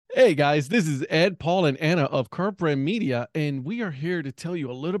Hey guys, this is Ed, Paul, and Anna of Curb Brand Media, and we are here to tell you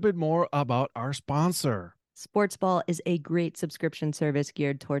a little bit more about our sponsor. Sportsball is a great subscription service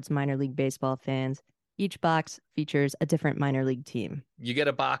geared towards minor league baseball fans. Each box features a different minor league team. You get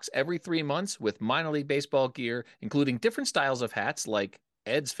a box every 3 months with minor league baseball gear, including different styles of hats like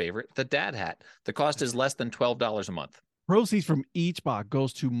Ed's favorite, the dad hat. The cost is less than $12 a month. Proceeds from each box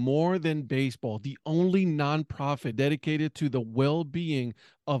goes to More Than Baseball, the only nonprofit dedicated to the well-being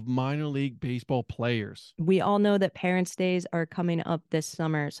of minor league baseball players. We all know that Parents' Days are coming up this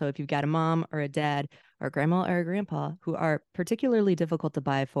summer, so if you've got a mom or a dad or a grandma or a grandpa who are particularly difficult to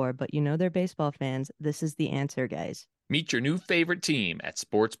buy for, but you know they're baseball fans, this is the answer, guys. Meet your new favorite team at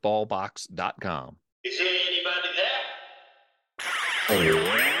sportsballbox.com. Is there anybody there?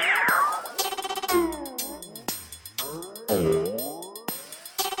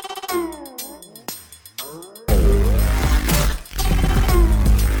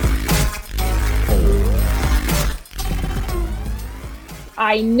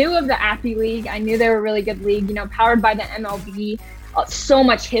 I knew of the Appy League. I knew they were a really good league, powered by the MLB. So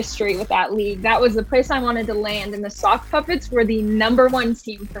much history with that league. That was the place I wanted to land, and the Sock Puppets were the number one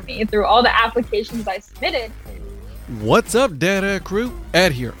team for me through all the applications I submitted. What's up, Data Crew?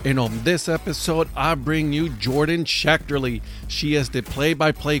 Ed here, and on this episode, I bring you Jordan Schachterle. She is the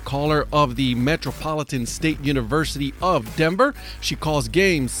play-by-play caller of the Metropolitan State University of Denver. She calls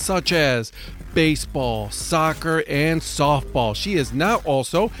games such as baseball, soccer, and softball. She is now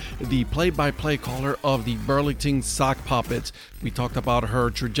also the play-by-play caller of the Burlington Sock Puppets. We talked about her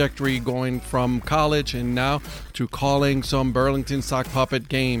trajectory going from college and now to calling some Burlington Sock Puppet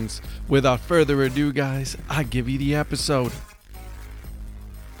games. Without further ado, guys, I give you the episode.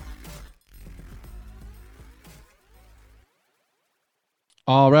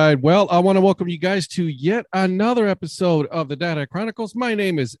 All right. Well, I want to welcome you guys to yet another episode of the Data Chronicles. My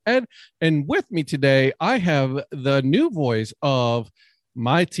name is Ed, and with me today, I have the new voice of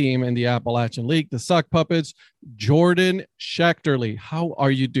my team in the Appalachian League, the Sock Puppets, Jordan Schachterle. How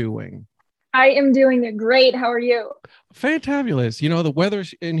are you doing? I am doing great. How are you? Fantabulous. You know, the weather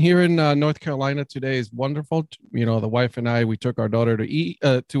in here in North Carolina today is wonderful. You know, the wife and I, we took our daughter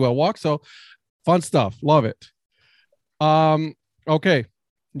to a walk. So fun stuff. Love it. Okay.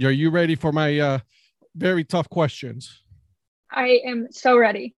 Are you ready for my very tough questions? I am so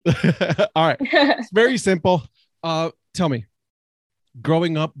ready. All right. It's very simple. Tell me,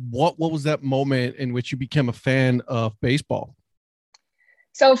 growing up, what was that moment in which you became a fan of baseball?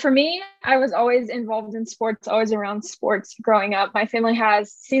 So for me, I was always involved in sports, always around sports growing up. My family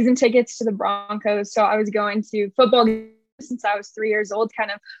has season tickets to the Broncos, so I was going to football games since I was 3 years old,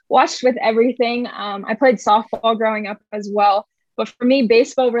 kind of watched with everything. I played softball growing up as well. But for me,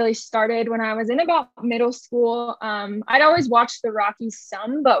 baseball really started when I was in about middle school. I'd always watched the Rockies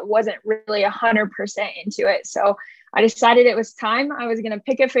some, but wasn't really 100% into it. So I decided it was time. I was going to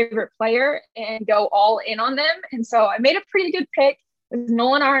pick a favorite player and go all in on them. And so I made a pretty good pick.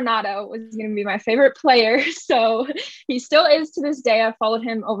 Nolan Arenado was going to be my favorite player. So he still is to this day. I followed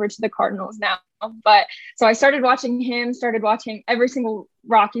him over to the Cardinals now. But so I started watching him, started watching every single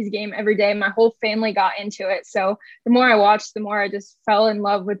Rockies game every day. My whole family got into it. So the more I watched, the more I just fell in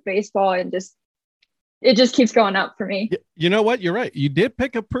love with baseball, and it just keeps going up for me. You know what? You're right. You did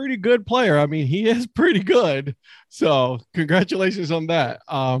pick a pretty good player. I mean, he is pretty good. So congratulations on that.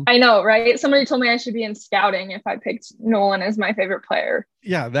 I know, right? Somebody told me I should be in scouting if I picked Nolan as my favorite player.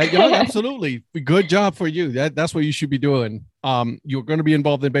 Yeah, absolutely. Good job for you. That's what you should be doing. You're going to be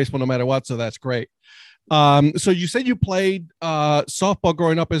involved in baseball no matter what. So that's great. So you said you played softball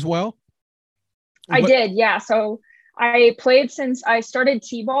growing up as well? I did. Yeah. So I played since I started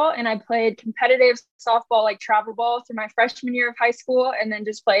T-ball, and I played competitive softball, like travel ball, through my freshman year of high school, and then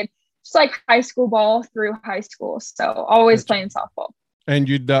just played just like high school ball through high school. So always playing softball. And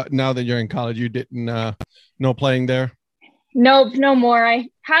you now that you're in college, you didn't no playing there? Nope, no more. I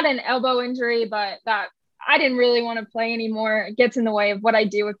had an elbow injury, but that I didn't really want to play anymore. It gets in the way of what I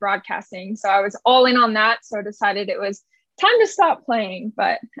do with broadcasting. So I was all in on that. So I decided it was time to stop playing,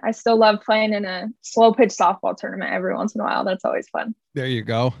 but I still love playing in a slow pitch softball tournament every once in a while. That's always fun. There you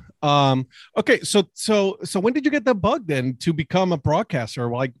go. Okay. So when did you get the bug then to become a broadcaster?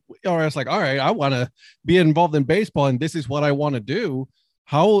 Like, or it's like, all right, I want to be involved in baseball and this is what I want to do.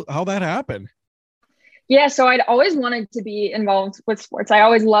 How that happened? Yeah, so I'd always wanted to be involved with sports. I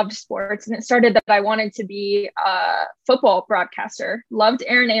always loved sports, and it started that I wanted to be a football broadcaster. Loved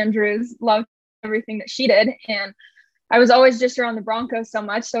Erin Andrews, loved everything that she did, and I was always just around the Broncos so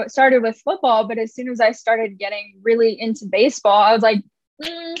much. So it started with football, but as soon as I started getting really into baseball, I was like,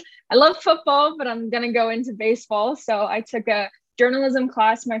 I love football, but I'm going to go into baseball. So I took a journalism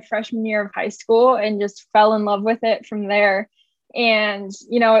class my freshman year of high school and just fell in love with it from there. And,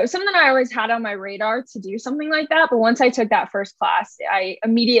 you know, it was something I always had on my radar to do something like that. But once I took that first class, I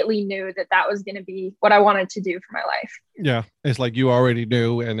immediately knew that that was going to be what I wanted to do for my life. Yeah. It's like you already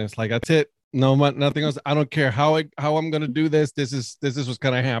knew. And it's like, that's it. No, nothing else. I don't care how I'm going to do this. This is what's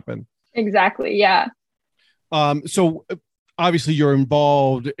going to happen. Exactly. Yeah. So obviously you're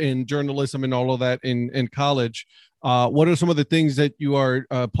involved in journalism and all of that in college. What are some of the things that you are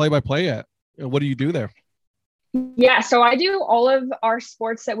play-by-play at? What do you do there? Yeah, so I do all of our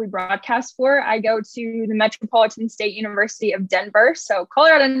sports that we broadcast for. I go to the Metropolitan State University of Denver. So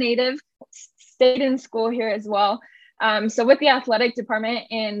Colorado native, stayed in school here as well. So with the athletic department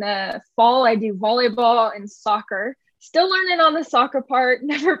in the fall, I do volleyball and soccer. Still learning on the soccer part,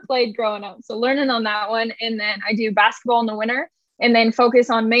 never played growing up. So learning on that one. And then I do basketball in the winter and then focus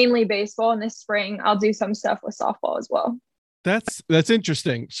on mainly baseball in the spring. I'll do some stuff with softball as well. That's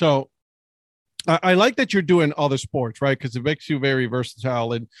interesting. So I like that you're doing other sports, right? Because it makes you very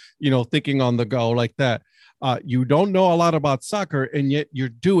versatile and, you know, thinking on the go like that. You don't know a lot about soccer and yet you're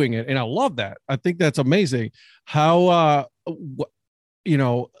doing it. And I love that. I think that's amazing. How, you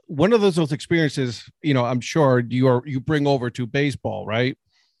know, one of those experiences, you know, I'm sure you bring over to baseball, right?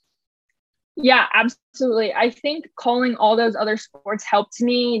 Yeah, absolutely. I think calling all those other sports helped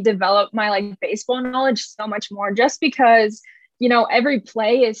me develop my like baseball knowledge so much more, just because, you know, every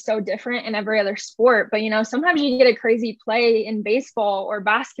play is so different in every other sport. But, you know, sometimes you get a crazy play in baseball or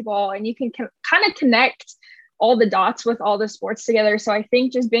basketball and you can kind of connect all the dots with all the sports together. So I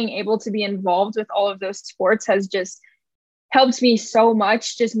think just being able to be involved with all of those sports has just helped me so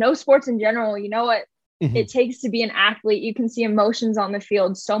much. Just know sports in general, you know what it takes to be an athlete. You can see emotions on the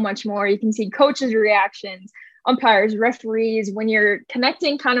field so much more. You can see coaches' reactions, umpires, referees. When you're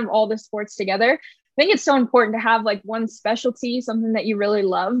connecting kind of all the sports together, I think it's so important to have like one specialty, something that you really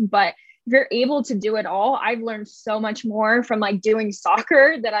love. But if you're able to do it all, I've learned so much more from like doing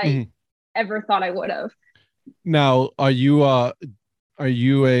soccer that I ever thought I would have. Now, are you a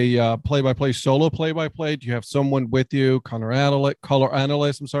play-by-play solo play-by-play? Do you have someone with you, color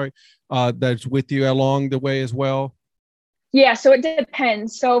analyst, I'm sorry, that's with you along the way as well? Yeah, so it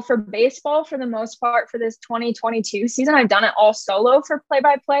depends. So for baseball, for the most part, for this 2022 season, I've done it all solo for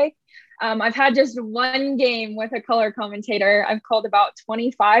play-by-play. I've had just one game with a color commentator. I've called about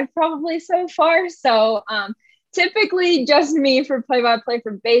 25 probably so far. So typically just me for play-by-play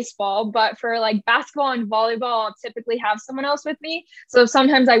for baseball, but for like basketball and volleyball, I'll typically have someone else with me. So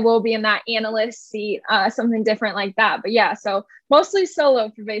sometimes I will be in that analyst seat, something different like that. But yeah, so mostly solo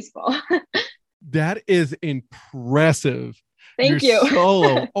for baseball. That is impressive. Thank you.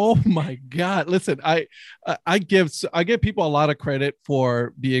 Solo. Oh my God. Listen, I give people a lot of credit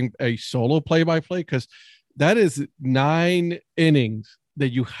for being a solo play-by-play, because that is 9 innings that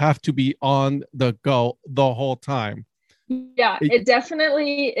you have to be on the go the whole time. Yeah, it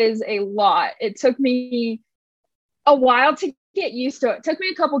definitely is a lot. It took me a while to get used to it. It took me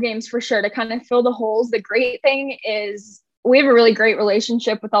a couple games for sure to kind of fill the holes. The great thing is we have a really great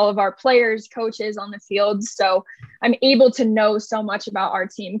relationship with all of our players, coaches on the field. So I'm able to know so much about our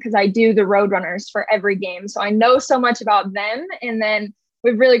team because I do the road runners for every game. So I know so much about them. And then we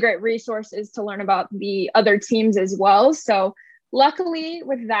have really great resources to learn about the other teams as well. So luckily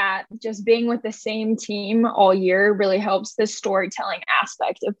with that, just being with the same team all year really helps the storytelling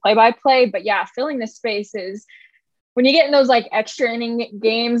aspect of play-by-play. But yeah, filling the spaces, when you get in those like extra inning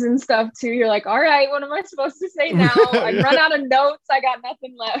games and stuff too, you're like, all right, what am I supposed to say now? I run out of notes. I got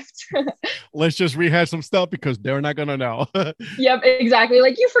nothing left. Let's just rehash some stuff because they're not going to know. Yep, exactly.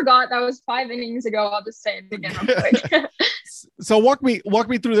 Like you forgot that was 5 innings ago. I'll just say it again real quick. So walk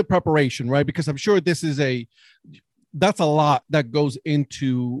me through the preparation, right? Because I'm sure that's a lot that goes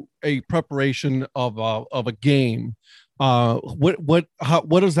into a preparation of a game. What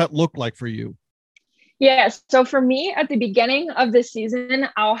does that look like for you? Yes. So for me, at the beginning of the season,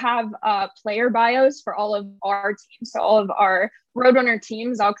 I'll have player bios for all of our teams. So all of our Roadrunner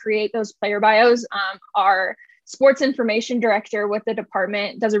teams, I'll create those player bios. Our sports information director with the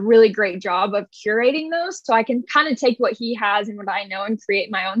department does a really great job of curating those. So I can kind of take what he has and what I know and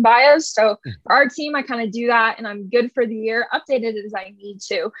create my own bios. So for our team, I kind of do that and I'm good for the year, update it as I need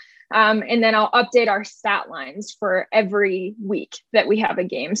to. And then I'll update our stat lines for every week that we have a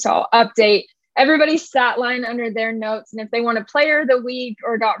game. So I'll update everybody's stat line under their notes. And if they want a player of the week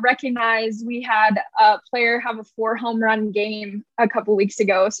or got recognized, we had a player have a 4 home run game a couple weeks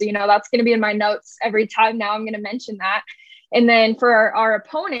ago. So, you know, that's going to be in my notes every time now I'm going to mention that. And then for our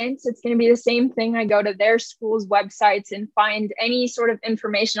opponents, it's going to be the same thing. I go to their school's websites and find any sort of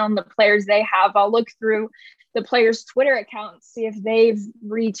information on the players they have. I'll look through the players' Twitter accounts, see if they've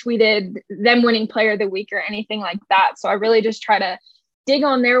retweeted them winning player of the week or anything like that. So I really just try to dig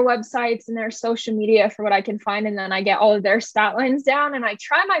on their websites and their social media for what I can find. And then I get all of their stat lines down, and I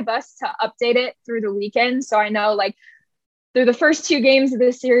try my best to update it through the weekend. So I know, like, through the first 2 games of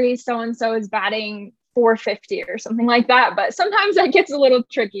the series, so-and-so is batting 450 or something like that. But sometimes that gets a little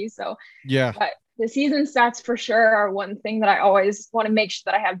tricky. So yeah, but the season stats for sure are one thing that I always want to make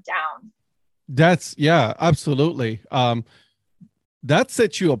sure that I have down. that's, yeah, absolutely. That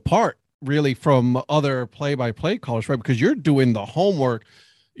sets you apart really from other play-by-play callers, right? Because you're doing the homework,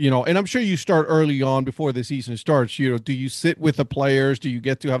 and I'm sure you start early on before the season starts. Do you sit with the players? Do you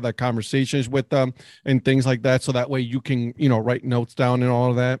get to have that conversations with them and things like that? So that way you can, write notes down and all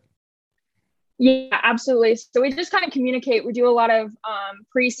of that. Yeah, absolutely. So we just kind of communicate. We do a lot of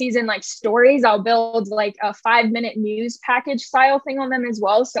preseason like stories. I'll build like a 5-minute news package style thing on them as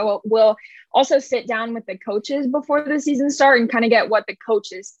well. So we'll also sit down with the coaches before the season start and kind of get what the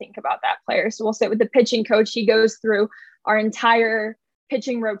coaches think about that player. So we'll sit with the pitching coach. He goes through our entire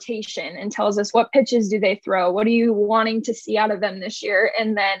pitching rotation and tells us what pitches do they throw, what are you wanting to see out of them this year.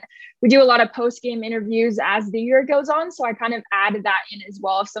 And then we do a lot of post-game interviews as the year goes on. So I kind of added that in as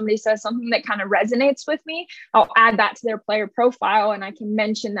well. If somebody says something that kind of resonates with me, I'll add that to their player profile and I can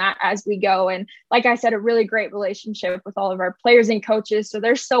mention that as we go. And like I said, a really great relationship with all of our players and coaches. So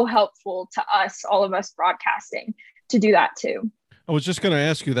they're so helpful to us, all of us broadcasting, to do that too. I was just going to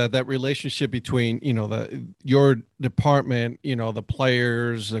ask you that relationship between, your department, the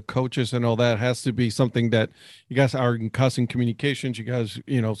players, the coaches and all that has to be something that you guys are in constant communications, you guys,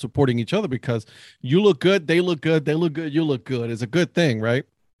 supporting each other, because you look good, they look good, they look good, you look good. It's a good thing, right?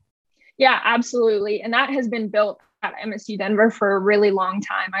 Yeah, absolutely. And that has been built at MSU Denver for a really long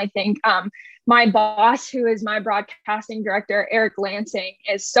time. I think my boss, who is my broadcasting director, Eric Lansing,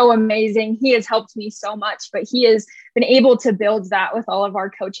 is so amazing. He has helped me so much, but he has been able to build that with all of our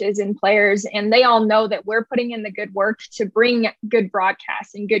coaches and players. And they all know that we're putting in the good work to bring good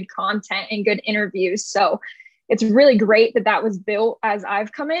broadcasts and good content and good interviews. So it's really great that that was built as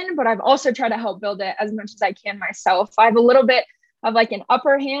I've come in, but I've also tried to help build it as much as I can myself. I have a little bit of like an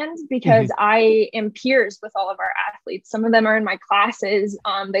upper hand because I am peers with all of our athletes. Some of them are in my classes.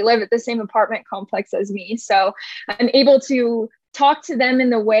 They live at the same apartment complex as me. So I'm able to talk to them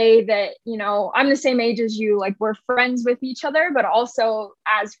in the way that, I'm the same age as you, like we're friends with each other, but also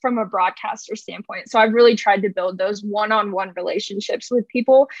as from a broadcaster standpoint. So I've really tried to build those one-on-one relationships with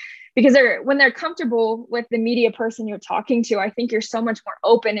people because when they're comfortable with the media person you're talking to, I think you're so much more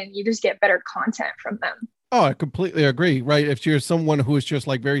open and you just get better content from them. Oh, I completely agree, right? If you're someone who is just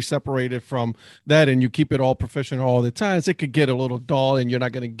like very separated from that and you keep it all professional all the time, it could get a little dull and you're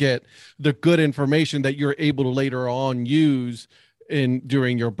not going to get the good information that you're able to later on use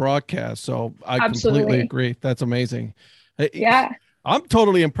during your broadcast. So I completely agree. That's amazing. Yeah. I'm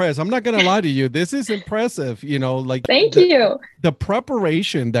totally impressed. I'm not going to lie to you. This is impressive. Thank you. The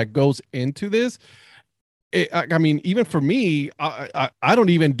preparation that goes into this. I mean, even for me, I don't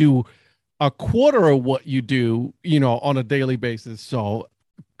even do a quarter of what you do, on a daily basis. So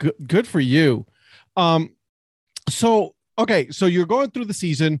good for you. So you're going through the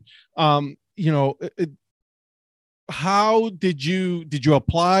season. How did you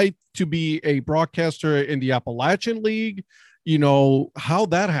apply to be a broadcaster in the Appalachian League? How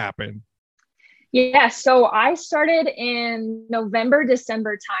that happened? Yeah, so I started in November,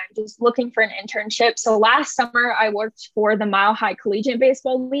 December time, just looking for an internship. So last summer, I worked for the Mile High Collegiate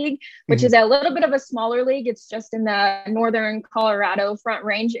Baseball League, which is a little bit of a smaller league. It's just in the northern Colorado Front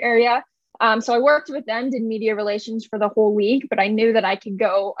Range area. So I worked with them, did media relations for the whole league, but I knew that I could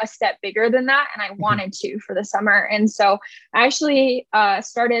go a step bigger than that, and I wanted to for the summer. And so I actually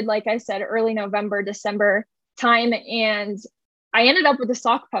started, like I said, early November, December time, and I ended up with the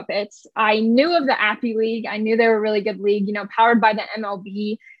Sock Puppets. I knew of the Appy League. I knew they were a really good league, powered by the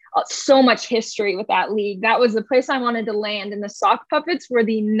MLB. So much history with that league. That was the place I wanted to land. And the Sock Puppets were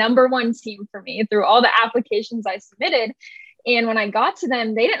the #1 team for me through all the applications I submitted. And when I got to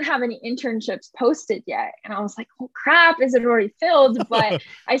them, they didn't have any internships posted yet. And I was like, oh crap, is it already filled? But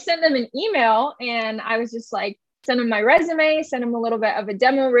I sent them an email and I was just like, send them my resume, send them a little bit of a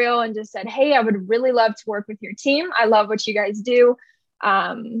demo reel and just said, hey, I would really love to work with your team. I love what you guys do.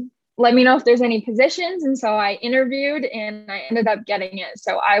 Let me know if there's any positions. And so I interviewed and I ended up getting it.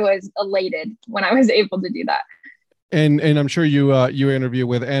 So I was elated when I was able to do that. And I'm sure you interviewed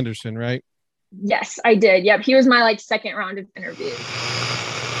with Anderson, right? Yes, I did. Yep. He was my second round of interviews.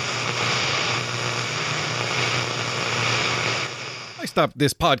 stopped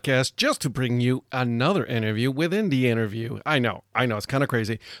this podcast just to bring you another interview within the interview. I know, it's kind of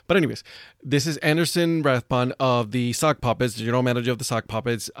crazy. But anyways, this is Anderson Rathbun of the Sock Puppets, the general manager of the Sock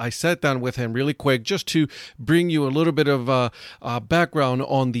Puppets. I sat down with him really quick just to bring you a little bit of background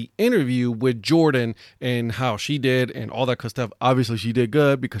on the interview with Jordan and how she did and all that good stuff. Obviously, she did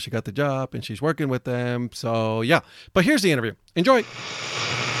good because she got the job and she's working with them. So, yeah. But here's the interview. Enjoy.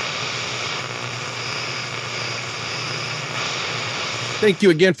 Thank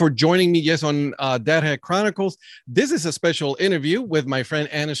you again for joining me, yes, on Dad Hat Chronicles. This is a special interview with my friend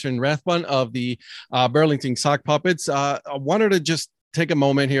Anderson Rathbun of the Burlington Sock Puppets. I wanted to just take a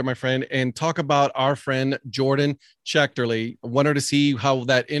moment here, my friend, and talk about our friend Jordan Schachterle. I wanted to see how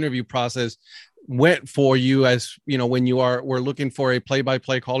that interview process went for you, as you know, when we're looking for a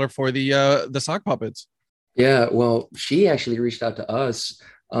play-by-play caller for the Sock Puppets. Yeah, well, she actually reached out to us.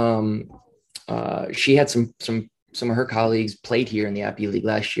 She had some of her colleagues played here in the Appy League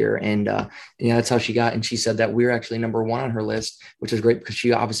last year. And that's how she got. And she said that we're actually number one on her list, which is great because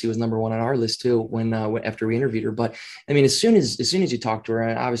she obviously was number one on our list too, when after we interviewed her. But I mean, as soon as you talk to her,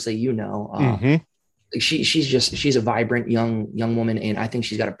 and obviously, she's a vibrant young woman, and I think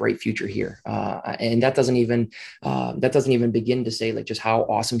she's got a bright future here. And that doesn't even begin to say like just how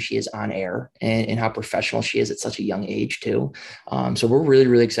awesome she is on air and how professional she is at such a young age too. So we're really,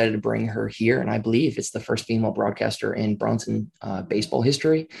 really excited to bring her here. And I believe it's the first female broadcaster in Burlington baseball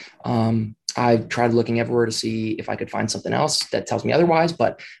history. I've tried looking everywhere to see if I could find something else that tells me otherwise,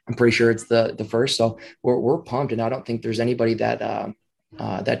 but I'm pretty sure it's the first. So we're pumped, and I don't think there's anybody that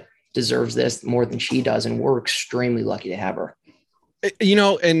deserves this more than she does, and we're extremely lucky to have her. You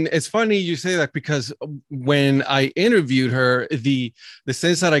know, and it's funny you say that because when I interviewed her, the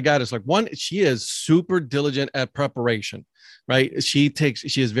sense that I got is like, one, she is super diligent at preparation, right? She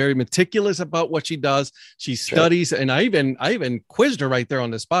is very meticulous about what she does. She studies, and I even quizzed her right there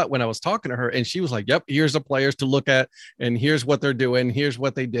on the spot when I was talking to her, and she was like, "Yep, here's the players to look at, and here's what they're doing, here's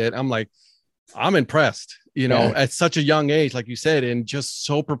what they did." I'm like, I'm impressed, at such a young age, like you said, and just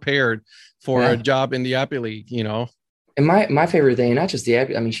so prepared for a job in the Appy League, And my favorite thing, not just the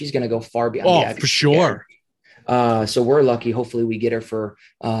Appy, I mean, she's going to go far beyond the Appy for sure. So we're lucky. Hopefully we get her for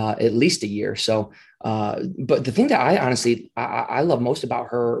at least a year. So, but the thing that I love most about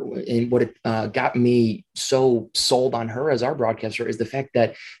her, and what it got me so sold on her as our broadcaster, is the fact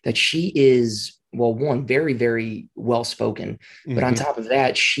that she is, well, one, very, very well-spoken, but on top of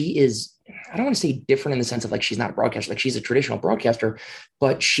that, she is, I don't want to say different in the sense of like, she's not a broadcaster, like she's a traditional broadcaster,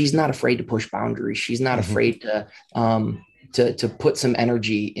 but she's not afraid to push boundaries. She's not afraid to put some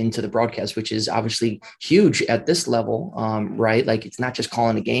energy into the broadcast, which is obviously huge at this level. Right. Like, it's not just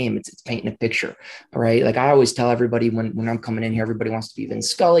calling a game, it's painting a picture. Right. Like I always tell everybody when I'm coming in here, everybody wants to be Vin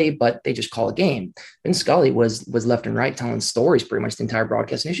Scully, but they just call a game. Vin Scully was left and right telling stories pretty much the entire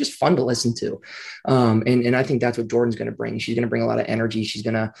broadcast. And it's just fun to listen to. And I think that's what Jordan's going to bring. She's going to bring a lot of energy.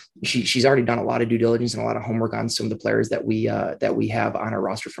 She's already done a lot of due diligence and a lot of homework on some of the players that we have on our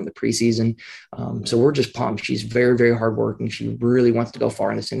roster from the preseason. So we're just pumped. She's very, very hard working. She really wants to go far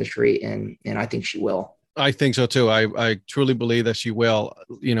in this industry, and I think she will. I think so too. I truly believe that she will.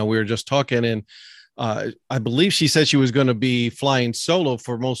 We were just talking, and I believe she said she was going to be flying solo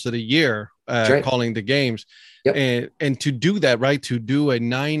for most of the year, calling the games. Yep. And to do that, right, to do a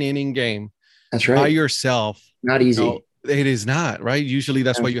 9-inning game, that's right, by yourself, not easy. It is not, right? Usually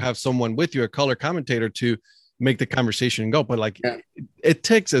that's why you have someone with you, a color commentator, to make the conversation go. But it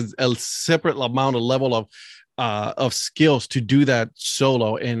takes a separate amount of level of skills to do that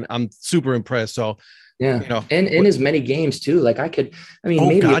solo, and I'm super impressed. So and in as many games too. Like I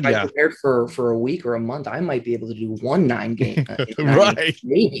prepared for a week or a month, I might be able to do 9 game. Right.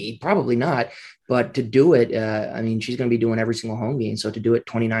 Maybe, probably not. But to do it, I mean, she's going to be doing every single home game. So to do it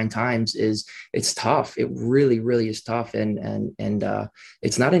 29 times it's tough. It really, really is tough. And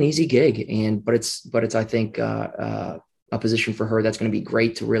it's not an easy gig. But it's, I think, a position for her that's going to be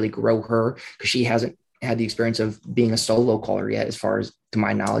great to really grow her, because she hasn't had the experience of being a solo caller yet, as far as to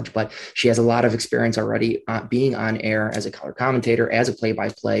my knowledge, but she has a lot of experience already being on air as a color commentator, as a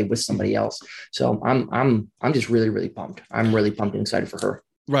play-by-play with somebody else. So I'm just really, really pumped. I'm really pumped and excited for her.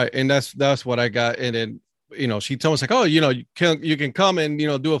 Right. And that's what I got. And then, she told us like, oh, you can come and,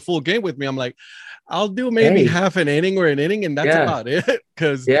 do a full game with me. I'm like, I'll do maybe half an inning or an inning, and that's about it.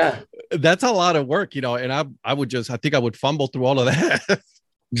 Cause that's a lot of work, and I think I would fumble through all of that.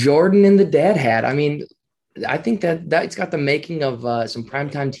 Jordan in the dad hat. I mean, I think that's got the making of some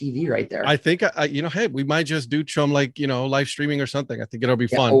primetime TV right there. I think, hey, we might just do some live streaming or something. I think it'll be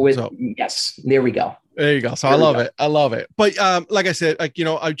fun. Yes, there we go. There you go. So I love it. I love it. But like I said,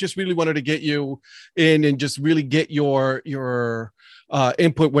 I just really wanted to get you in and just really get your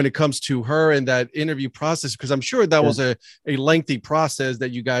input when it comes to her and that interview process, because I'm sure that was a lengthy process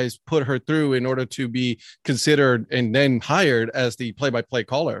that you guys put her through in order to be considered and then hired as the play-by-play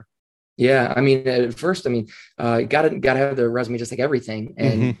caller. Yeah, I mean, at first, I mean, gotta have the resume just like everything.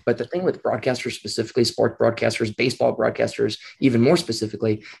 And but the thing with broadcasters specifically, sports broadcasters, baseball broadcasters, even more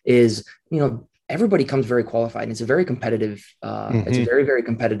specifically, is everybody comes very qualified, and it's a very competitive. It's a very, very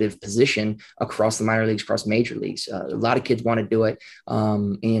competitive position across the minor leagues, across major leagues. A lot of kids want to do it,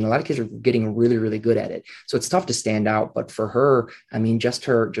 and a lot of kids are getting really, really good at it. So it's tough to stand out. But for her, I mean, just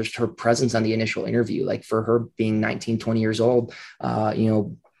her presence on the initial interview, like for her being 19, 20 years old,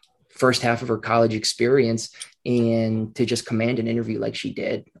 first half of her college experience, and to just command an interview like she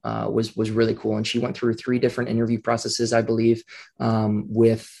did was really cool. And she went through 3 different interview processes, I believe,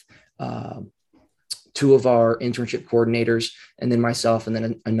 with 2 of our internship coordinators, and then myself, and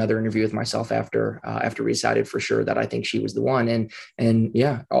then another interview with myself after we decided for sure that I think she was the one. And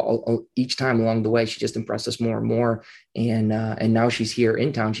yeah, each time along the way, she just impressed us more and more. And now she's here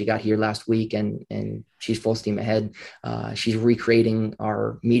in town. She got here last week, and she's full steam ahead. She's recreating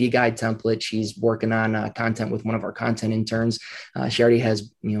our media guide template. She's working on content with one of our content interns. She already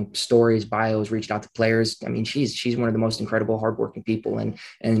has, stories, bios, reached out to players. I mean, she's one of the most incredible, hardworking people, and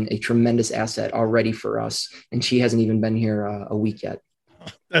a tremendous asset already for us. And she hasn't even been here a week yet.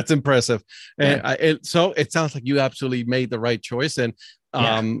 That's impressive. And so it sounds like you absolutely made the right choice. And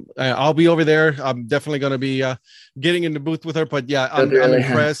I'll be over there. I'm definitely going to be getting in the booth with her, but yeah, I'm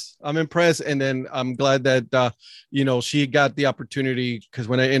impressed. I'm impressed. And then I'm glad that, she got the opportunity, because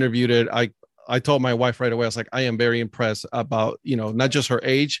when I interviewed it, I told my wife right away, I was like, I am very impressed about, not just her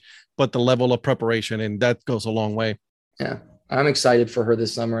age, but the level of preparation. And that goes a long way. Yeah. I'm excited for her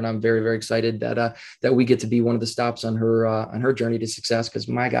this summer, and I'm very, very excited that we get to be one of the stops on her journey to success. Because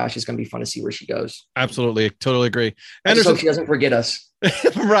my gosh, it's going to be fun to see where she goes. Absolutely, totally agree. I just hope she doesn't forget us.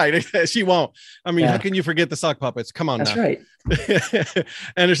 Right, she won't. I mean, how can you forget the sock puppets? Come on, that's now. Right.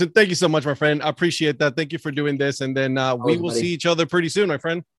 Anderson, thank you so much, my friend. I appreciate that. Thank you for doing this, and then we will see each other pretty soon, my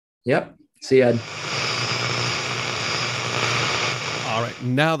friend. Yep. See you, Ed. All right,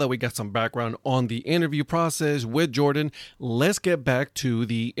 now that we got some background on the interview process with Jordan, let's get back to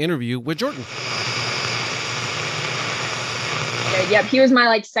the interview with Jordan. Yep, he was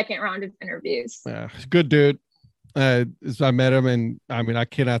my second round of interviews. Yeah, good dude. I met him, and I mean, I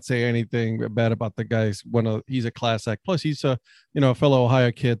cannot say anything bad about the guy. He's a class act. Plus, he's a fellow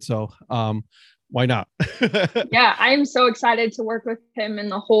Ohio kid, so why not? Yeah, I'm so excited to work with him and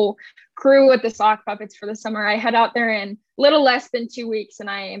the whole crew with the sock puppets for the summer. I head out there in little less than 2 weeks, and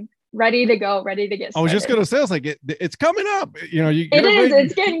I am ready to go, ready to get started. I was just going to say, it's like, it's coming up.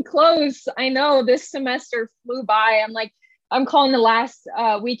 It's getting close. I know this semester flew by. I'm calling the last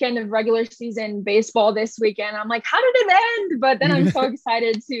weekend of regular season baseball this weekend. I'm like, how did it end? But then I'm so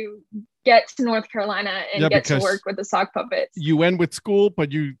excited to get to North Carolina and get to work with the sock puppets. You end with school, but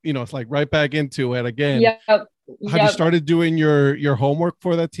it's like right back into it again. Yep. Have you started doing your homework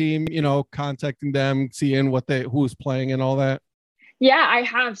for that team, contacting them, seeing who's playing and all that? Yeah, I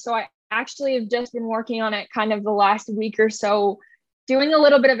have. So I actually have just been working on it kind of the last week or so, doing a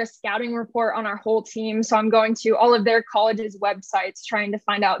little bit of a scouting report on our whole team. So I'm going to all of their colleges' websites, trying to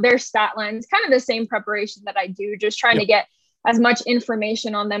find out their stat lines, kind of the same preparation that I do, just trying to get as much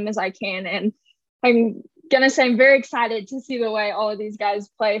information on them as I can. And I'm going to say I'm very excited to see the way all of these guys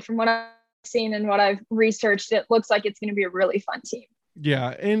play. From what I've seen and what I've researched, it looks like it's going to be a really fun team. Yeah,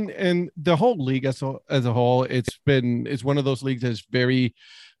 and the whole league as a whole, it's one of those leagues that's very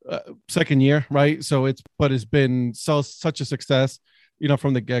second year, right? So it's been such a success,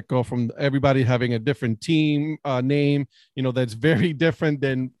 from the get-go, from everybody having a different team name, that's very different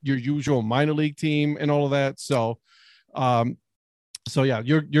than your usual minor league team and all of that. So yeah,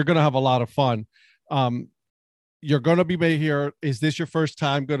 you're gonna have a lot of fun. You're gonna be here. Is this your first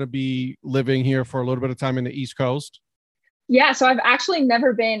time gonna be living here for a little bit of time in the East Coast? Yeah, so I've actually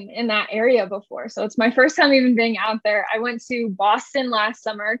never been in that area before. So it's my first time even being out there. I went to Boston last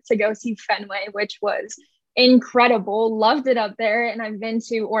summer to go see Fenway, which was incredible. Loved it up there. And I've been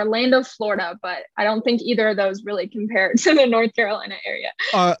to Orlando, Florida, but I don't think either of those really compare to the North Carolina area.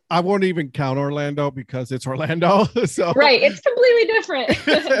 I won't even count Orlando because it's Orlando. So right, it's completely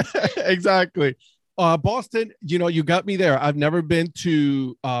different. Exactly. Boston, you got me there. I've never been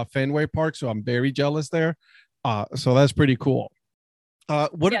to Fenway Park, so I'm very jealous there. So that's pretty cool.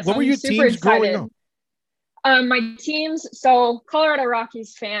 What were your teams growing up? My teams, so Colorado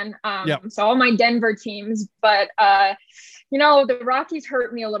Rockies fan. So all my Denver teams, but the Rockies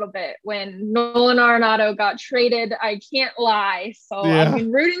hurt me a little bit when Nolan Arenado got traded. I can't lie. So I've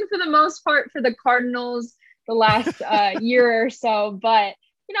been rooting for the most part for the Cardinals. the last year or so, but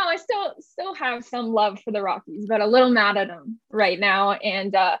I still have some love for the Rockies, but a little mad at them right now.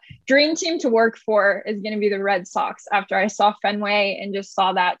 And dream team to work for is going to be the Red Sox. After I saw Fenway and just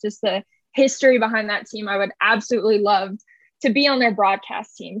saw just the history behind that team, I would absolutely love to be on their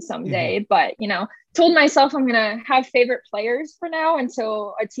broadcast team someday. But, told myself I'm going to have favorite players for now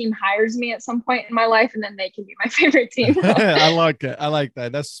until a team hires me at some point in my life, and then they can be my favorite team. I like it. I like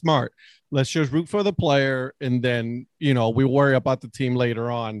that. That's smart. Let's just root for the player, and then, we worry about the team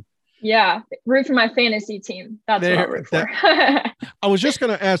later on. Yeah. Root for my fantasy team. That's what I'll root for. I was just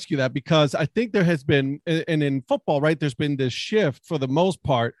going to ask you that, because I think there has been, and in football, right, there's been this shift for the most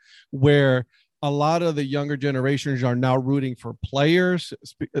part where a lot of the younger generations are now rooting for players.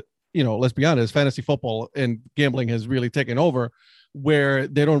 Let's be honest, fantasy football and gambling has really taken over, where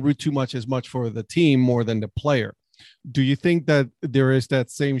they don't root too much for the team more than the player. Do you think that there is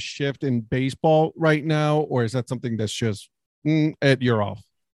that same shift in baseball right now, or is that something that's just you're off?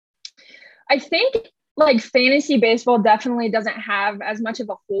 I think like fantasy baseball definitely doesn't have as much of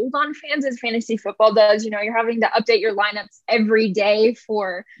a hold on fans as fantasy football does. You're having to update your lineups every day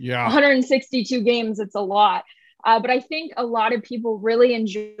for 162 games. It's a lot. But I think a lot of people really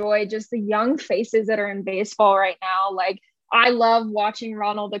enjoy just the young faces that are in baseball right now. Like, I love watching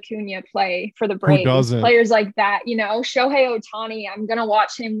Ronald Acuna play for the Braves. Players like that, Shohei Ohtani, I'm going to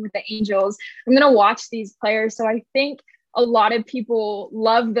watch him with the Angels. I'm going to watch these players. So I think a lot of people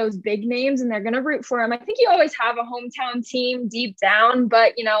love those big names and they're going to root for them. I think you always have a hometown team deep down,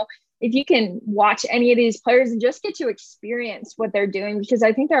 but, if you can watch any of these players and just get to experience what they're doing, because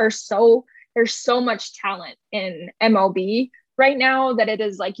I think there's so much talent in MLB right now that it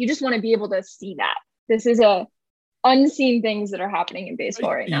is like, you just want to be able to see that. This is unseen things that are happening in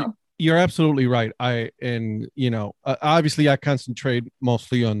baseball right now. You're absolutely right. Obviously I concentrate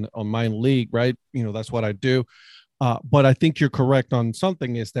mostly on my league, right? That's what I do. But I think you're correct on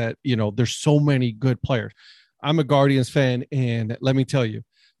something, is that, there's so many good players. I'm a Guardians fan, and let me tell you,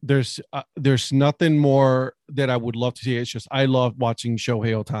 there's nothing more that I would love to see. It's just, I love watching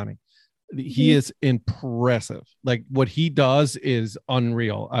Shohei Ohtani. He is impressive. Like, what he does is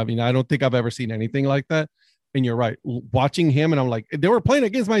unreal. I mean, I don't think I've ever seen anything like that. And you're right. Watching him, and I'm like, they were playing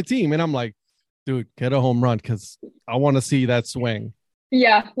against my team, and I'm like, dude, get a home run, because I want to see that swing.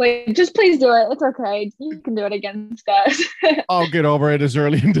 Yeah, like, just please do it. It's okay. You can do it against us. I'll get over it as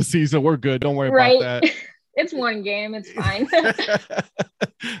early in the season. We're good. Don't worry about that. It's one game. It's fine.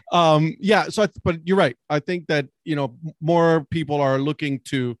 But you're right. I think that, more people are looking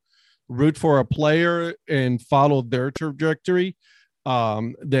to root for a player and follow their trajectory.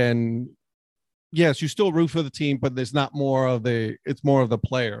 Then yes, you still root for the team, but it's more of the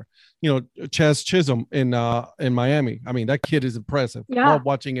player. Chaz Chisholm in Miami. I mean, that kid is impressive. Yeah. Love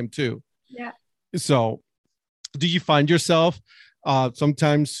watching him too. Yeah. So do you find yourself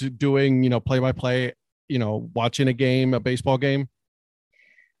sometimes doing, play-by-play, watching a baseball game?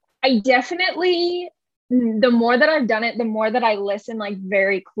 I definitely, the more that I've done it, the more that I listen like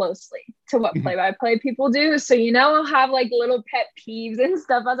very closely to what play-by-play people do. So, I'll have like little pet peeves and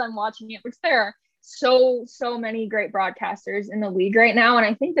stuff as I'm watching it, which there are so many great broadcasters in the league right now. And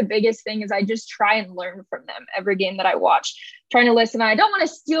I think the biggest thing is I just try and learn from them every game that I watch, trying to listen. I don't want to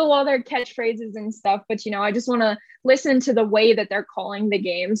steal all their catchphrases and stuff, but, I just want to listen to the way that they're calling the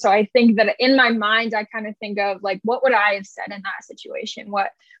game. So I think that in my mind, I kind of think of like, what would I have said in that situation?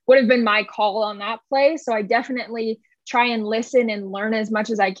 What would have been my call on that play? So I definitely try and listen and learn as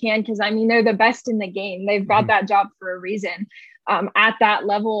much as I can, because they're the best in the game. They've got that job for a reason. At that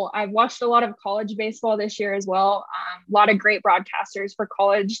level, I've watched a lot of college baseball this year as well. A lot of great broadcasters for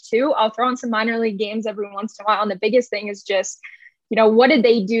college too. I'll throw in some minor league games every once in a while. And the biggest thing is just, what did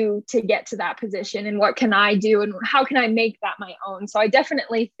they do to get to that position, and what can I do, and how can I make that my own? So I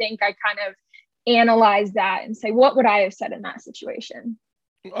definitely think I kind of analyze that and say, what would I have said in that situation?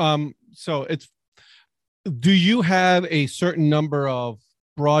 Do you have a certain number of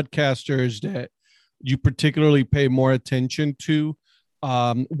broadcasters that you particularly pay more attention to,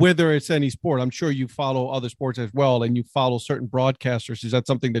 whether it's any sport? I'm sure you follow other sports as well, and you follow certain broadcasters. Is that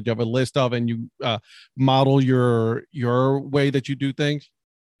something that you have a list of, and you model your way that you do things?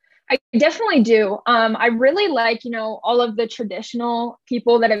 I definitely do. I really like, all of the traditional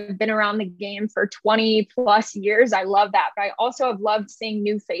people that have been around the game for 20 plus years. I love that. But I also have loved seeing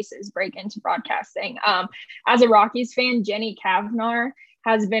new faces break into broadcasting. As a Rockies fan, Jenny Kavnar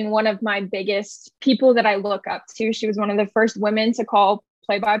has been one of my biggest people that I look up to. She was one of the first women to call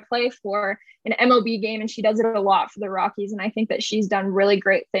play-by-play for an MLB game, and she does it a lot for the Rockies. And I think that she's done really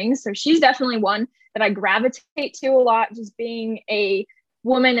great things. So she's definitely one that I gravitate to a lot, just being a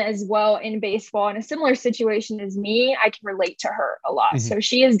woman as well in baseball in a similar situation as me, I can relate to her a lot. So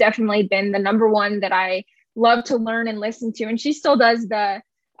she has definitely been the number one that I love to learn and listen to. And she still does the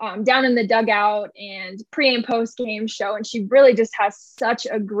down in the dugout and pre and post game show. And she really just has such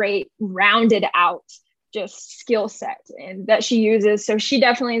a great rounded out just skill set and that she uses. So she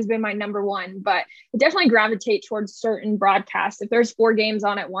definitely has been my number one, but I definitely gravitate towards certain broadcasts. If there's 4 games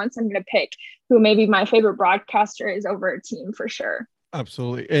on at once, I'm going to pick who maybe my favorite broadcaster is over a team for sure.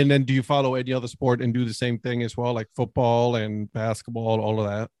 Absolutely. And then do you follow any other sport and do the same thing as well, like football and basketball, all of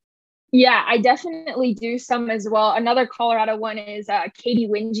that? Yeah, I definitely do some as well. Another Colorado one is Katie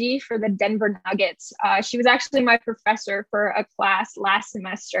Wingy for the Denver Nuggets. She was actually my professor for a class last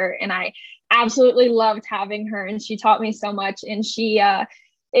semester, and I absolutely loved having her. And she taught me so much. And she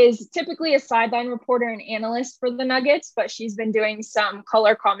is typically a sideline reporter and analyst for the Nuggets, but she's been doing some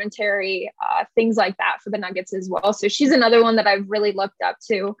color commentary, things like that for the Nuggets as well. So she's another one that I've really looked up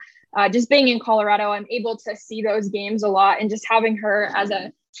to. Just being in Colorado, I'm able to see those games a lot, and just having her as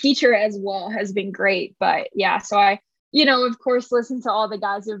a teacher as well has been great. But yeah, so I, of course, listen to all the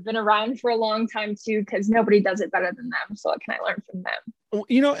guys who've been around for a long time too, because nobody does it better than them. So what can I learn from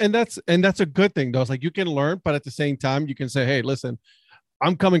them? And that's a good thing though. It's like you can learn, but at the same time, you can say, hey, listen,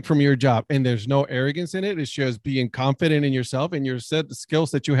 I'm coming from your job, and there's no arrogance in it. It's just being confident in yourself and the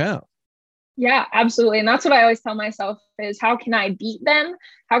skills that you have. Yeah, absolutely. And that's what I always tell myself is how can I beat them?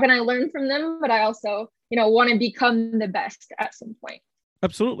 How can I learn from them? But I also, want to become the best at some point.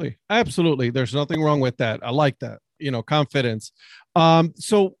 Absolutely. Absolutely. There's nothing wrong with that. I like that, confidence.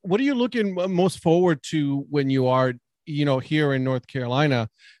 So what are you looking most forward to when you are, here in North Carolina,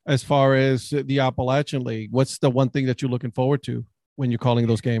 as far as the Appalachian League? What's the one thing that you're looking forward to when you're calling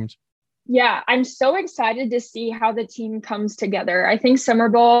those games? Yeah, I'm so excited to see how the team comes together. I think summer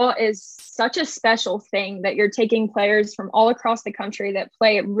ball is such a special thing that you're taking players from all across the country that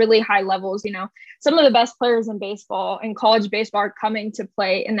play at really high levels. Some of the best players in baseball and college baseball are coming to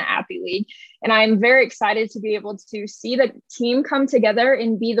play in the Appy League. And I'm very excited to be able to see the team come together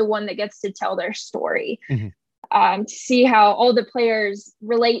and be the one that gets to tell their story. To see how all the players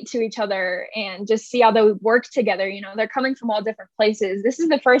relate to each other and just see how they work together. They're coming from all different places. This is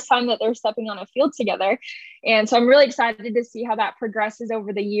the first time that they're stepping on a field together. And so I'm really excited to see how that progresses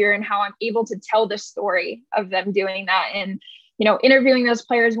over the year and how I'm able to tell the story of them doing that. And, interviewing those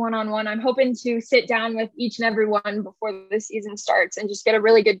players one-on-one, I'm hoping to sit down with each and every one before the season starts and just get a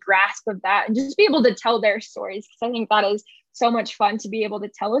really good grasp of that and just be able to tell their stories. Because I think that is so much fun to be able to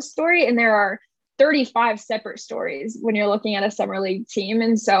tell a story. And there are 35 separate stories when you're looking at a summer league team.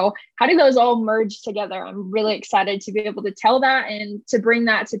 And so how do those all merge together? I'm really excited to be able to tell that and to bring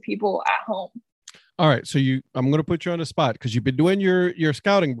that to people at home. All right. So I'm going to put you on the spot because you've been doing your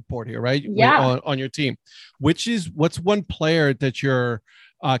scouting report here, right? Yeah. On your team, what's one player that you're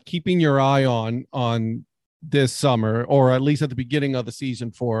keeping your eye on this summer, or at least at the beginning of the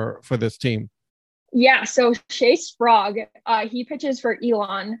season for this team? Yeah. So Shea Sprague, he pitches for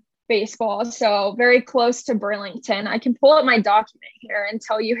Elon baseball, so very close to Burlington. I can pull up my document here and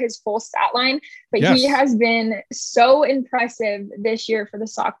tell you his full stat line, but yes, he has been so impressive this year for the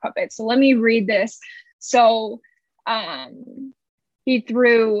Sock Puppets. So let me read this. So he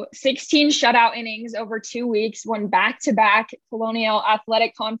threw 16 shutout innings over 2 weeks, won back-to-back Colonial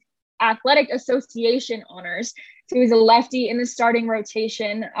Athletic Association honors. So he's a lefty in the starting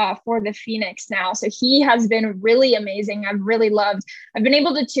rotation for the Phoenix now. So he has been really amazing. I've been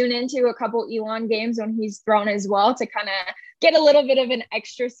able to tune into a couple Elon games when he's thrown as well to kind of get a little bit of an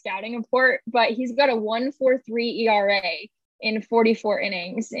extra scouting report, but he's got a 1.43 ERA in 44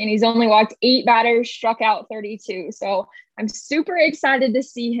 innings, and he's only walked 8 batters, struck out 32. So I'm super excited to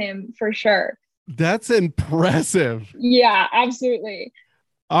see him for sure. That's impressive. Yeah, absolutely.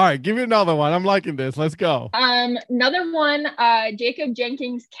 All right, give me another one. I'm liking this. Let's go. Another one, Jacob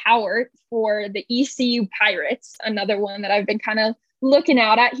Jenkins Cowart for the ECU Pirates. Another one that I've been kind of looking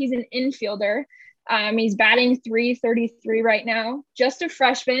out at. He's an infielder. He's batting .333 right now. Just a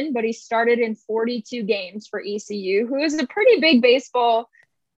freshman, but he started in 42 games for ECU, who is a pretty big baseball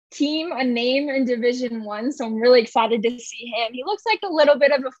team, a name in Division I. So I'm really excited to see him. He looks like a little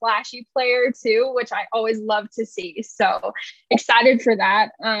bit of a flashy player too, which I always love to see. So excited for that.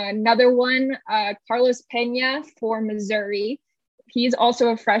 Another one, Carlos Pena for Missouri. He's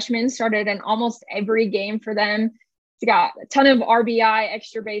also a freshman, started in almost every game for them. He's got a ton of RBI,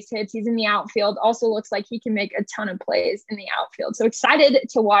 extra base hits. He's in the outfield. Also looks like he can make a ton of plays in the outfield. So excited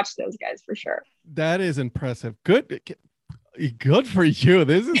to watch those guys for sure. That is impressive. Good for you.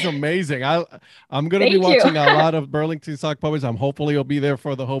 This is amazing. I'm going to be watching a lot of Burlington Sock Puppets. Hopefully you'll be there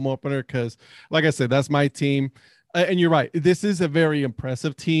for the home opener because, like I said, that's my team. And you're right. This is a very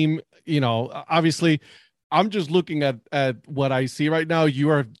impressive team. Obviously, I'm just looking at what I see right now.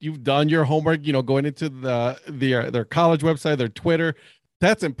 You've done your homework. Going into their college website, their Twitter.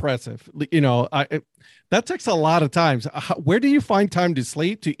 That's impressive. That takes a lot of time. Where do you find time to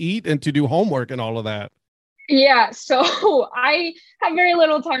sleep, to eat, and to do homework and all of that? Yeah, so I have very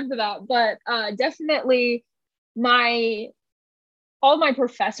little time for that, but definitely my all my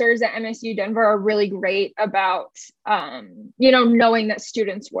professors at MSU Denver are really great about, knowing that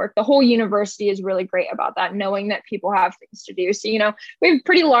students work. The whole university is really great about that, knowing that people have things to do. So, we have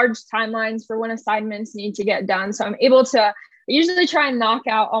pretty large timelines for when assignments need to get done. So I'm able to usually try and knock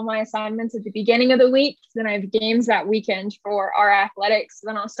out all my assignments at the beginning of the week. Then I have games that weekend for our athletics.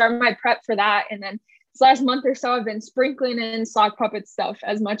 Then I'll start my prep for that. And then this last month or so, I've been sprinkling in sock puppet stuff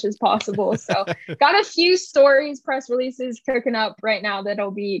as much as possible. So got a few stories, press releases cooking up right now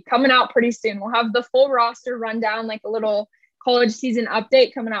that'll be coming out pretty soon. We'll have the full roster rundown, like a little college season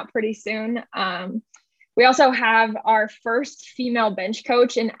update coming out pretty soon. We also have our first female bench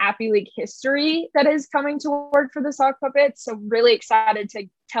coach in Appy League history that is coming to work for the sock puppets. So really excited to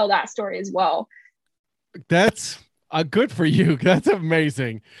tell that story as well. That's good for you. That's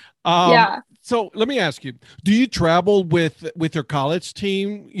amazing. Yeah. So let me ask you, do you travel with your college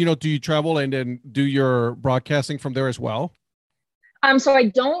team? Do you travel and then do your broadcasting from there as well? So I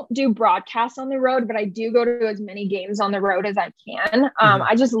don't do broadcasts on the road, but I do go to as many games on the road as I can.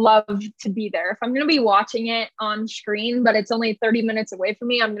 I just love to be there. If I'm going to be watching it on screen, but it's only 30 minutes away from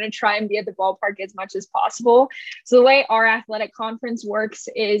me, I'm going to try and be at the ballpark as much as possible. So the way our athletic conference works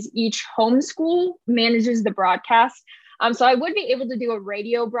is each home school manages the broadcast. So I would be able to do a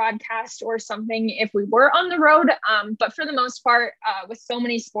radio broadcast or something if we were on the road. But for the most part, with so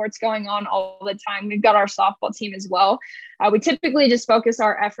many sports going on all the time, we've got our softball team as well. We typically just focus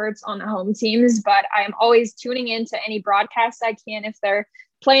our efforts on the home teams, but I am always tuning into any broadcasts I can if they're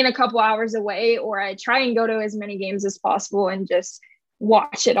playing a couple hours away, or I try and go to as many games as possible and just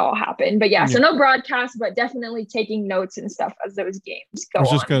watch it all happen. But yeah, so no broadcast, but definitely taking notes and stuff as those games go on. I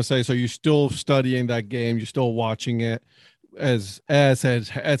was just going to say, so you're still studying that game, you're still watching it as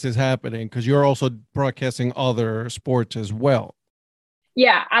is happening, because you're also broadcasting other sports as well.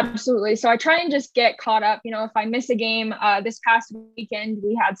 Yeah, absolutely. So I try and just get caught up. If I miss a game, this past weekend,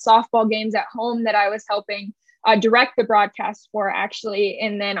 we had softball games at home that I was helping direct the broadcast for, actually.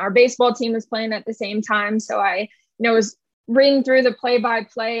 And then our baseball team was playing at the same time. So I, was reading through the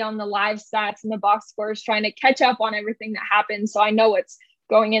play-by-play on the live stats and the box scores, trying to catch up on everything that happened. So I know what's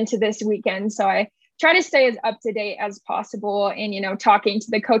going into this weekend. So I try to stay as up to date as possible and, talking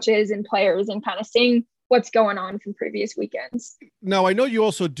to the coaches and players and kind of seeing what's going on from previous weekends. Now, I know you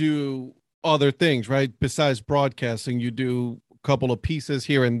also do other things, right? Besides broadcasting, you do a couple of pieces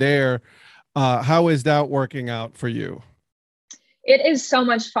here and there. How is that working out for you? It is so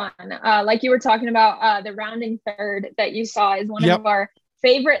much fun. Like you were talking about, the rounding third that you saw is one of our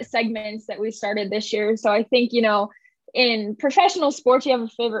favorite segments that we started this year. So I think, in professional sports, you have a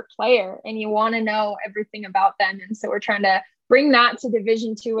favorite player and you want to know everything about them. And so we're trying to bring that to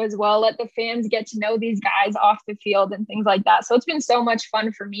Division II as well. Let the fans get to know these guys off the field and things like that. So it's been so much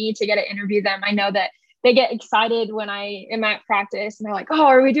fun for me to get to interview them. I know that they get excited when I am at practice and they're like, oh,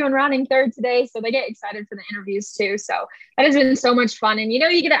 are we doing rounding third today? So they get excited for the interviews too. So that has been so much fun. And, you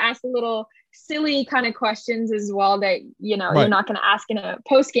get to ask a little silly kind of questions as well that, you're not going to ask in a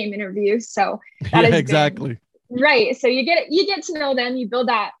post-game interview. So that is exactly. Right. So you get to know them, you build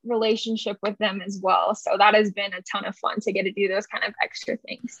that relationship with them as well. So that has been a ton of fun to get to do those kind of extra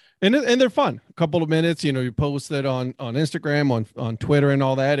things. And they're fun. A couple of minutes, you post it on Instagram, on Twitter and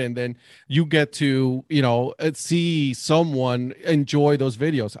all that. And then you get to, see someone enjoy those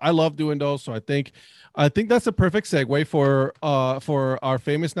videos. I love doing those. So I think that's a perfect segue for our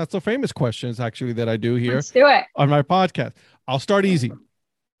famous, not so famous questions, actually, that I do here. Let's do it on my podcast. I'll start easy.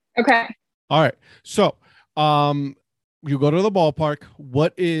 Okay. All right. So, you go to the ballpark.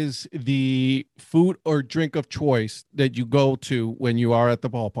 What is the food or drink of choice that you go to when you are at the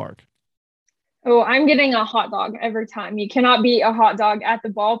ballpark? Oh, I'm getting a hot dog every time. You cannot beat a hot dog at the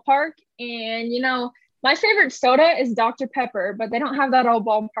ballpark. And, my favorite soda is Dr. Pepper, but they don't have that all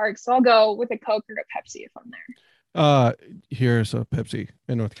ballpark. So I'll go with a Coke or a Pepsi if I'm there. Here's a Pepsi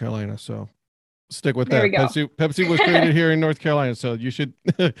in North Carolina. So stick with there that. Pepsi was created here in North Carolina, so you should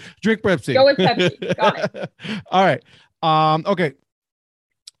drink Pepsi. Go with Pepsi. Got it. All right. Okay.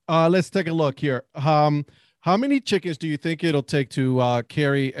 Let's take a look here. How many chickens do you think it'll take to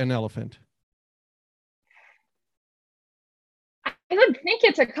carry an elephant? would think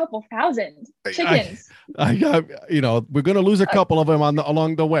it's a couple thousand chickens. I got, we're going to lose a couple of them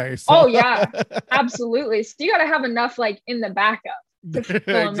along the way. So. Oh yeah, absolutely. So you got to have enough like in the backup to fill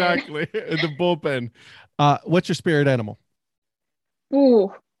them exactly. In the bullpen. What's your spirit animal?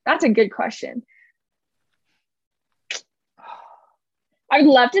 Ooh, that's a good question. I'd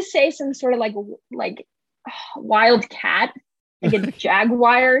love to say some sort of like wild cat, like a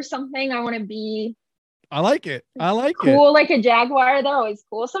jaguar or something. I want to be. I like it. Cool, like a jaguar. They're always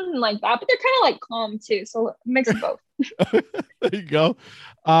cool, something like that. But they're kind of like calm too. So mix of both. There you go.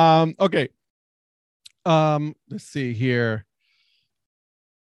 Okay. Let's see here.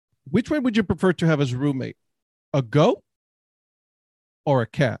 Which one would you prefer to have as a roommate? A goat or a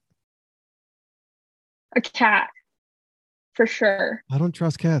cat? A cat, for sure. I don't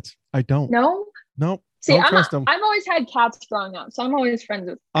trust cats. I don't. No? See, don't trust them. I've always had cats growing up, so I'm always friends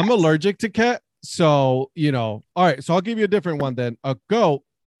with cats. I'm allergic to cat. So, all right. So I'll give you a different one then. A goat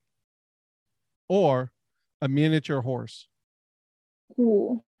or a miniature horse.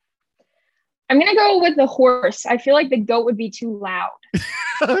 Ooh. I'm going to go with the horse. I feel like the goat would be too loud.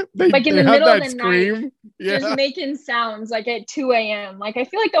 Like in the middle of the scream. night, yeah. Just making sounds like at 2 a.m. Like I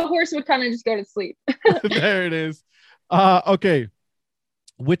feel like the horse would kind of just go to sleep. There it is. Okay.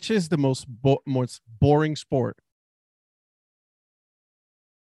 Which is the most boring sport?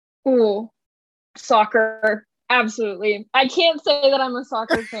 Ooh, soccer. Absolutely. I can't say that I'm a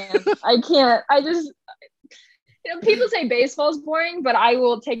soccer fan. I can't. I just, people say baseball is boring, but I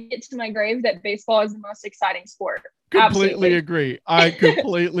will take it to my grave that baseball is the most exciting sport. Completely agree. I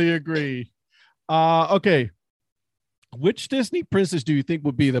completely agree. Okay. Which Disney princess do you think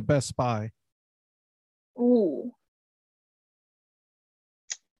would be the best spy? Ooh.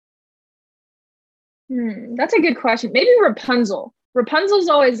 That's a good question. Maybe Rapunzel. Rapunzel's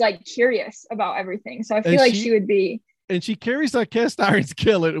always like curious about everything. So I feel like she would be. And she carries that cast iron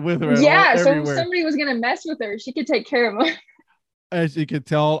skillet with her. Yeah. So if somebody was going to mess with her, she could take care of them. As you can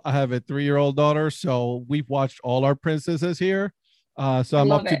tell, I have a 3-year-old daughter. So we've watched all our princesses here. So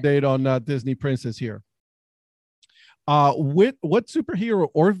I'm up to date on Disney princess here. What superhero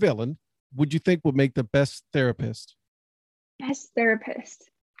or villain would you think would make the best therapist? Best therapist.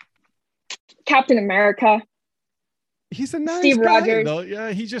 Captain America. He's a nice Steve guy, Rogers. though.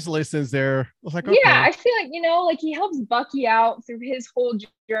 Yeah, he just listens there. I was like, okay. Yeah, I feel like, like he helps Bucky out through his whole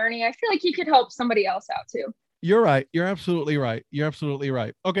journey. I feel like he could help somebody else out too. You're right. You're absolutely right.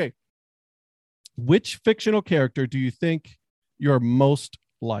 Okay. Which fictional character do you think you're most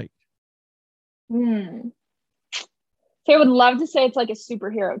like? So I would love to say it's like a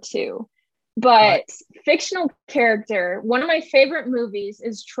superhero too. But fictional character, one of my favorite movies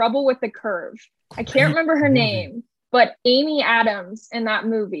is Trouble with the Curve. I can't remember her name, but Amy Adams in that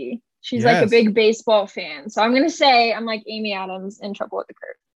movie. She's like a big baseball fan. So I'm going to say I'm like Amy Adams in Trouble with the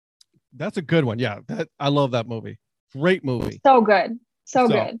Curve. That's a good one. Yeah, I love that movie. Great movie. So good. So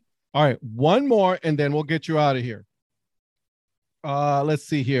good. All right, one more and then we'll get you out of here. Let's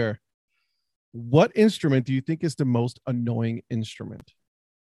see here. What instrument do you think is the most annoying instrument?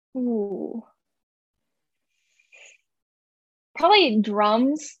 Ooh. Probably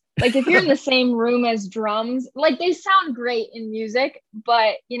drums. Like if you're in the same room as drums, like they sound great in music,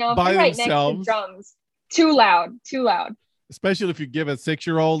 but if you're right next to drums, too loud. Especially if you give a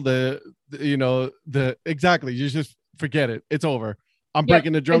 6-year-old exactly, you just forget it. It's over. I'm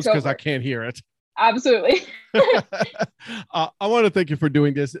breaking the drums because I can't hear it. Absolutely. I want to thank you for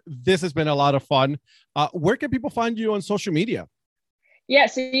doing this. This has been a lot of fun. Where can people find you on social media? Yeah,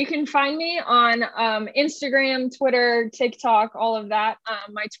 so you can find me on Instagram, Twitter, TikTok, all of that.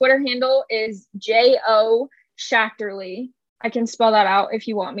 My Twitter handle is JO Schachterle. I can spell that out if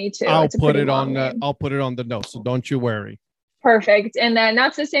you want me to. I'll put it on the notes, so don't you worry. Perfect. And then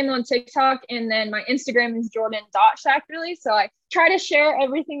that's the same on TikTok. And then my Instagram is jordan.schachterle. So I try to share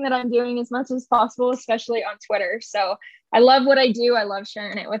everything that I'm doing as much as possible, especially on Twitter. So I love what I do. I love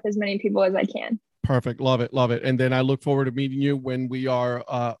sharing it with as many people as I can. Perfect. Love it. And then I look forward to meeting you when we are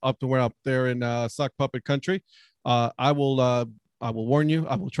up there in Sock Puppet Country. I will warn you.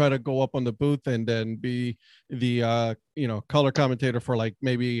 I will try to go up on the booth and then be the color commentator for like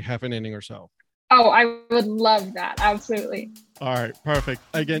maybe half an inning or so. Oh, I would love that. Absolutely. All right. Perfect.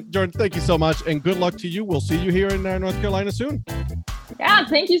 Again, Jordan, thank you so much and good luck to you. We'll see you here in North Carolina soon. Yeah.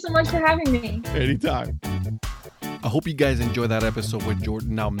 Thank you so much for having me. Anytime. I hope you guys enjoyed that episode with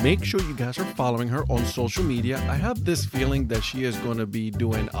Jordan. Now, make sure you guys are following her on social media. I have this feeling that she is going to be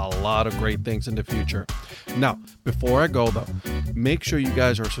doing a lot of great things in the future. Now, before I go, though, make sure you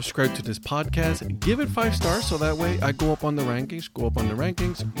guys are subscribed to this podcast. Give it 5 stars so that way I go up on the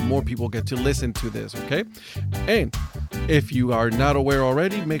rankings. More people get to listen to this, okay? And If you are not aware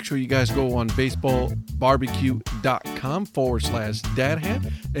already, make sure you guys go on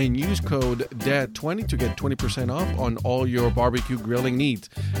baseballbarbecue.com/dadhat and use code DAD20 to get 20% off on all your barbecue grilling needs.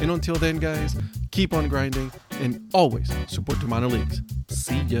 And until then, guys, keep on grinding and always support the minor leagues.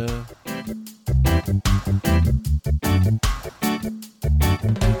 See ya.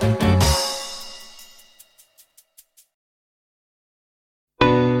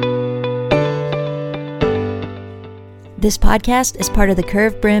 This podcast is part of the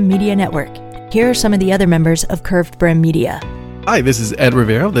Curved Brim Media Network. Here are some of the other members of Curved Brim Media. Hi, this is Ed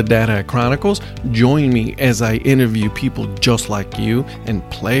Rivera of the Dad Hat Chronicles. Join me as I interview people just like you and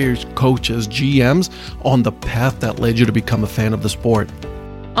players, coaches, GMs on the path that led you to become a fan of the sport.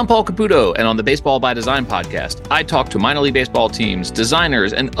 I'm Paul Caputo, and on the Baseball by Design podcast, I talk to minor league baseball teams,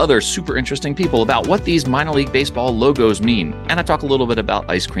 designers, and other super interesting people about what these minor league baseball logos mean, and I talk a little bit about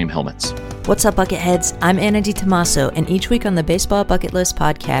ice cream helmets. What's up, Bucketheads? I'm Anna DiTomaso, and each week on the Baseball Bucket List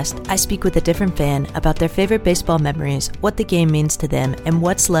podcast, I speak with a different fan about their favorite baseball memories, what the game means to them, and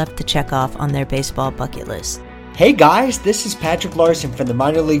what's left to check off on their baseball bucket list. Hey guys, this is Patrick Larson from the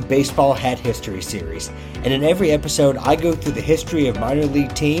Minor League Baseball Hat History Series, and in every episode I go through the history of minor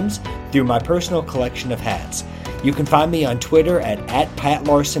league teams through my personal collection of hats. You can find me on Twitter at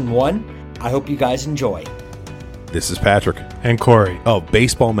PatLarson1. I hope you guys enjoy. This is Patrick and Corey of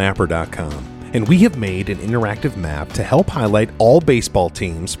BaseballMapper.com, and we have made an interactive map to help highlight all baseball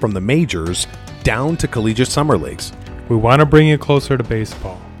teams from the majors down to collegiate summer leagues. We want to bring you closer to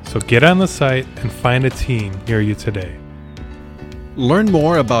baseball. So get on the site and find a team near you today. Learn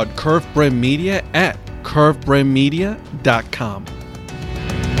more about Curved Brim Media at curvedbrimmedia.com.